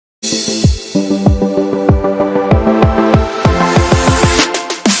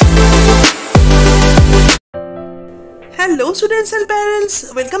Hello students and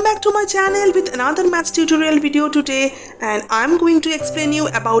parents, welcome back to my channel with another maths tutorial video today, and I'm going to explain you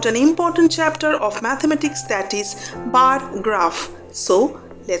about an important chapter of mathematics, that is bar graph. So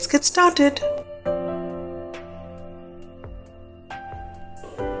let's get started.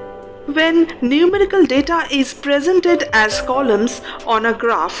 When numerical data is presented as columns on a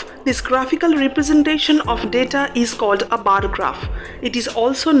graph, this graphical representation of data is called a bar graph. It is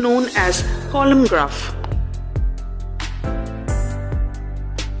also known as column graph.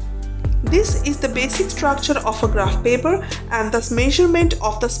 This is the basic structure of a graph paper, and the measurement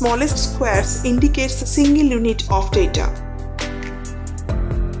of the smallest squares indicates the single unit of data.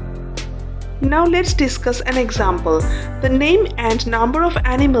 Now let's discuss an example. The name and number of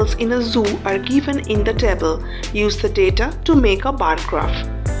animals in a zoo are given in the table. Use the data to make a bar graph.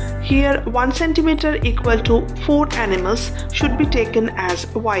 Here 1 centimeter equal to 4 animals should be taken as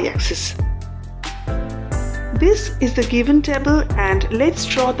y-axis. This is the given table, and let's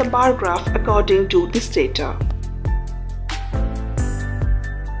draw the bar graph according to this data.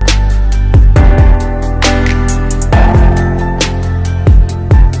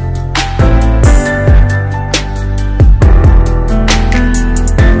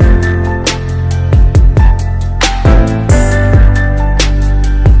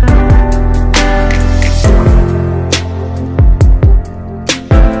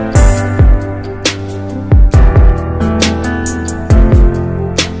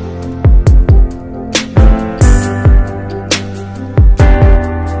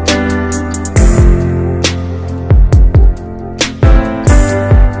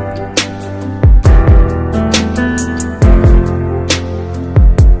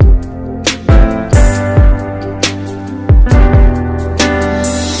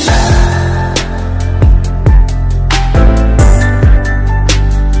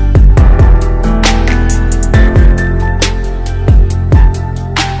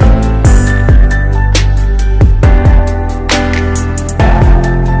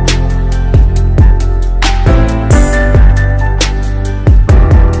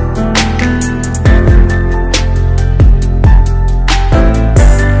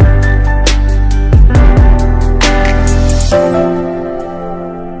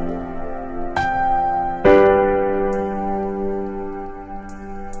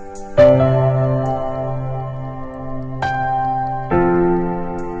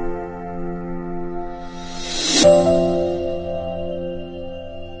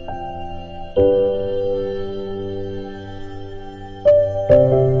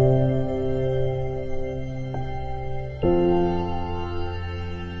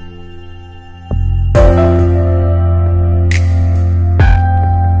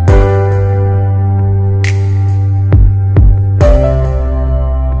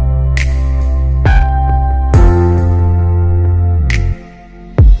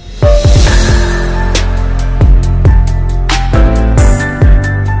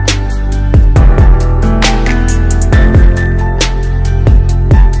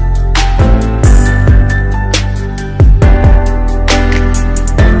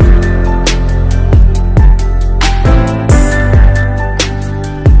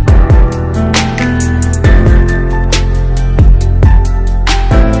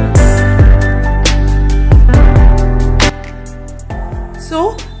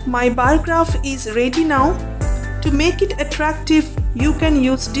 So my bar graph is ready now. To make it attractive, you can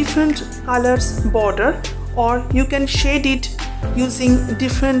use different colors border, or you can shade it using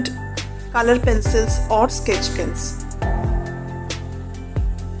different color pencils or sketch pens.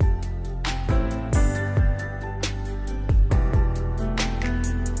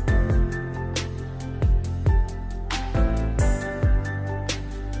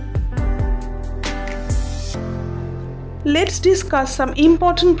 Let's discuss some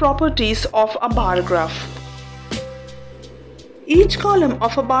important properties of a bar graph. Each column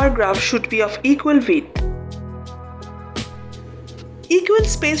of a bar graph should be of equal width. Equal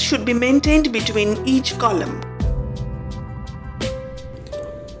space should be maintained between each column.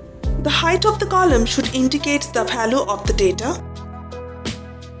 The height of the column should indicate the value of the data.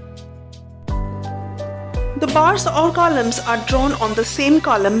 The bars or columns are drawn on the same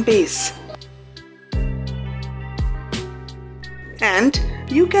column base. And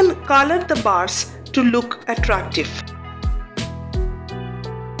you can color the bars to look attractive.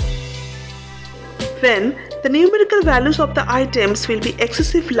 When the numerical values of the items will be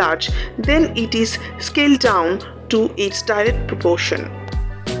excessively large, then it is scaled down to its direct proportion.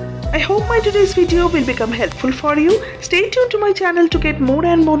 I hope my today's video will become helpful for you. Stay tuned to my channel to get more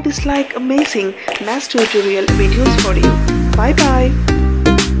and more amazing math tutorial videos for you. Bye bye.